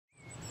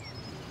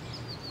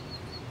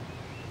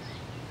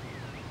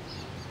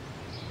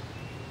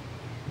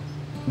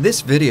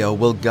This video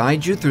will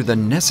guide you through the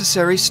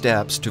necessary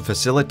steps to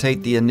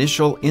facilitate the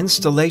initial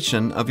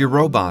installation of your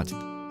robot.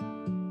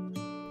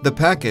 The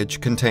package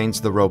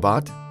contains the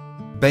robot,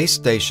 base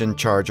station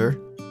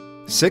charger,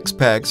 6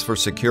 pegs for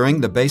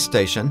securing the base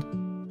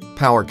station,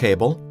 power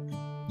cable,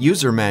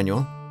 user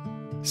manual,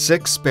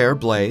 6 spare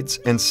blades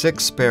and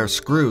 6 spare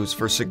screws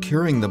for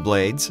securing the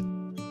blades,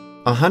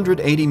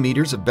 180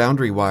 meters of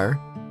boundary wire,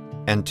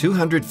 and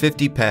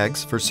 250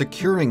 pegs for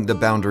securing the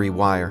boundary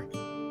wire.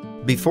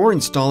 Before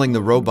installing the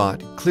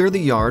robot, clear the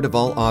yard of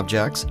all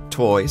objects,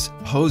 toys,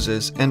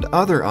 hoses, and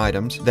other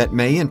items that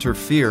may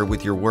interfere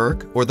with your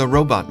work or the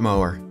robot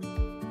mower.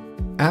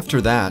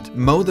 After that,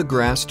 mow the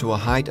grass to a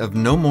height of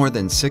no more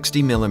than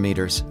 60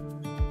 millimeters.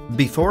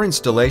 Before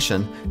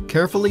installation,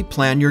 carefully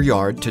plan your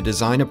yard to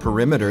design a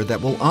perimeter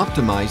that will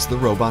optimize the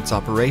robot's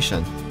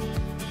operation.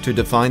 To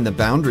define the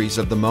boundaries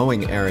of the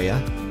mowing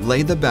area,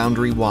 lay the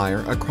boundary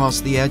wire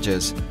across the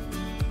edges.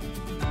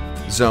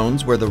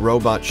 Zones where the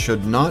robot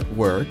should not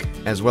work,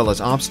 as well as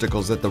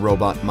obstacles that the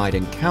robot might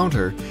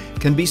encounter,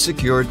 can be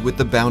secured with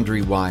the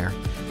boundary wire,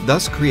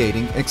 thus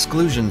creating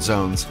exclusion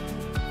zones.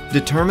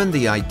 Determine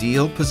the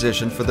ideal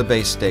position for the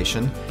base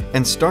station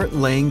and start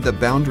laying the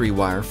boundary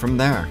wire from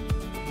there.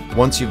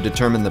 Once you've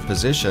determined the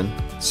position,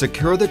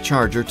 secure the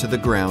charger to the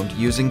ground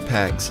using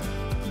pegs.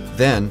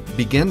 Then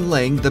begin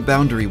laying the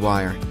boundary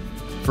wire.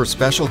 For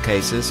special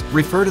cases,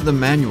 refer to the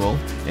manual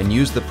and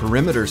use the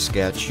perimeter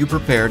sketch you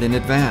prepared in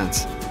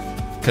advance.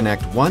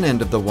 Connect one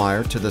end of the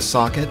wire to the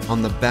socket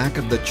on the back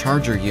of the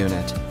charger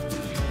unit.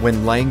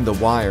 When laying the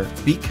wire,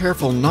 be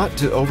careful not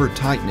to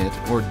over-tighten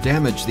it or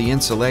damage the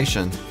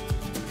insulation.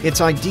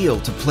 It's ideal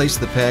to place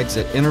the pegs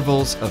at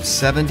intervals of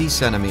 70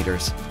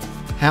 centimeters.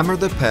 Hammer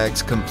the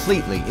pegs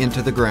completely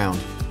into the ground.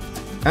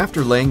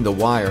 After laying the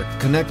wire,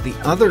 connect the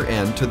other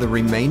end to the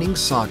remaining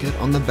socket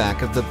on the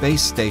back of the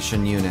base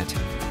station unit.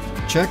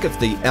 Check if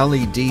the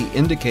LED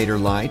indicator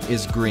light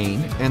is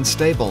green and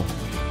stable.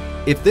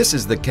 If this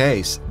is the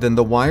case, then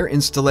the wire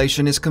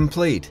installation is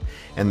complete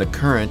and the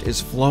current is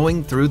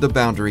flowing through the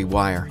boundary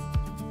wire.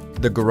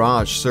 The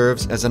garage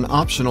serves as an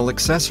optional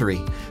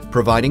accessory,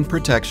 providing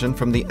protection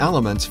from the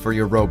elements for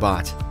your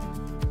robot.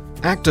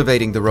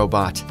 Activating the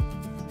robot.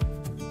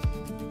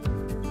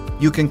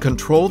 You can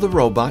control the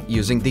robot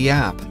using the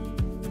app.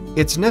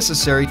 It's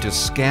necessary to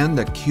scan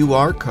the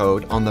QR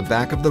code on the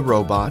back of the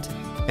robot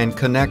and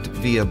connect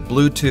via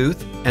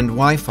Bluetooth and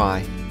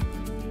Wi-Fi.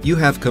 You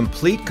have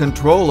complete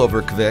control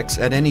over Quix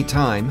at any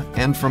time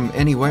and from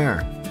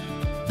anywhere.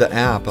 The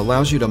app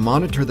allows you to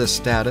monitor the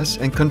status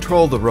and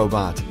control the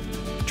robot.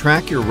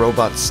 Track your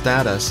robot's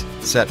status,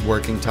 set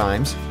working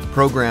times,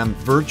 program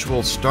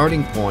virtual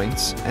starting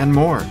points, and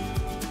more.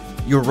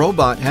 Your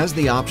robot has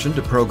the option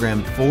to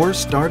program 4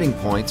 starting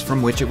points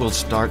from which it will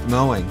start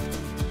mowing.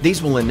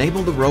 These will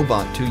enable the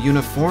robot to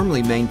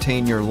uniformly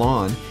maintain your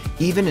lawn,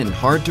 even in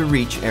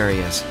hard-to-reach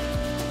areas.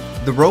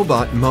 The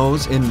robot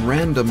mows in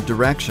random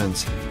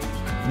directions.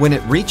 When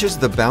it reaches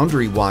the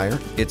boundary wire,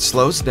 it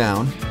slows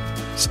down,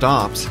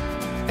 stops,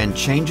 and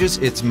changes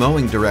its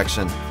mowing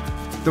direction.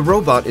 The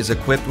robot is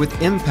equipped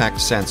with impact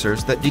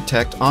sensors that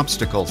detect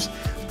obstacles,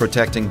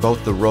 protecting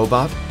both the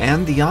robot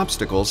and the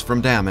obstacles from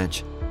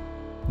damage.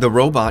 The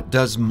robot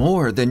does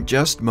more than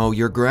just mow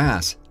your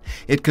grass.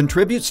 It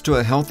contributes to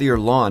a healthier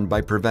lawn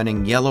by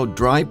preventing yellow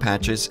dry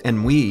patches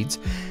and weeds,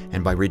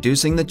 and by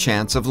reducing the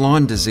chance of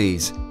lawn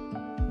disease.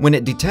 When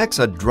it detects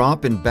a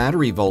drop in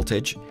battery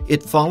voltage,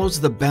 it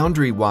follows the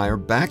boundary wire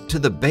back to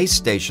the base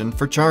station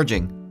for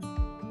charging.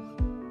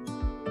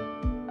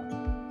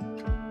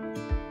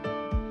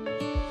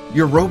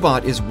 Your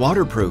robot is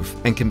waterproof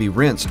and can be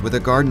rinsed with a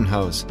garden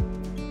hose.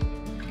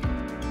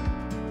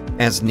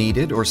 As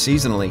needed or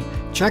seasonally,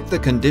 check the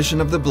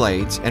condition of the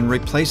blades and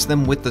replace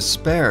them with the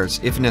spares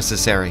if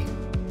necessary.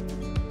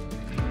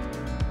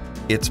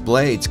 Its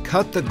blades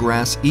cut the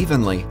grass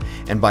evenly,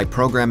 and by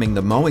programming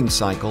the mowing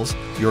cycles,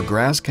 your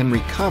grass can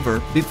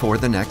recover before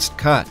the next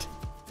cut.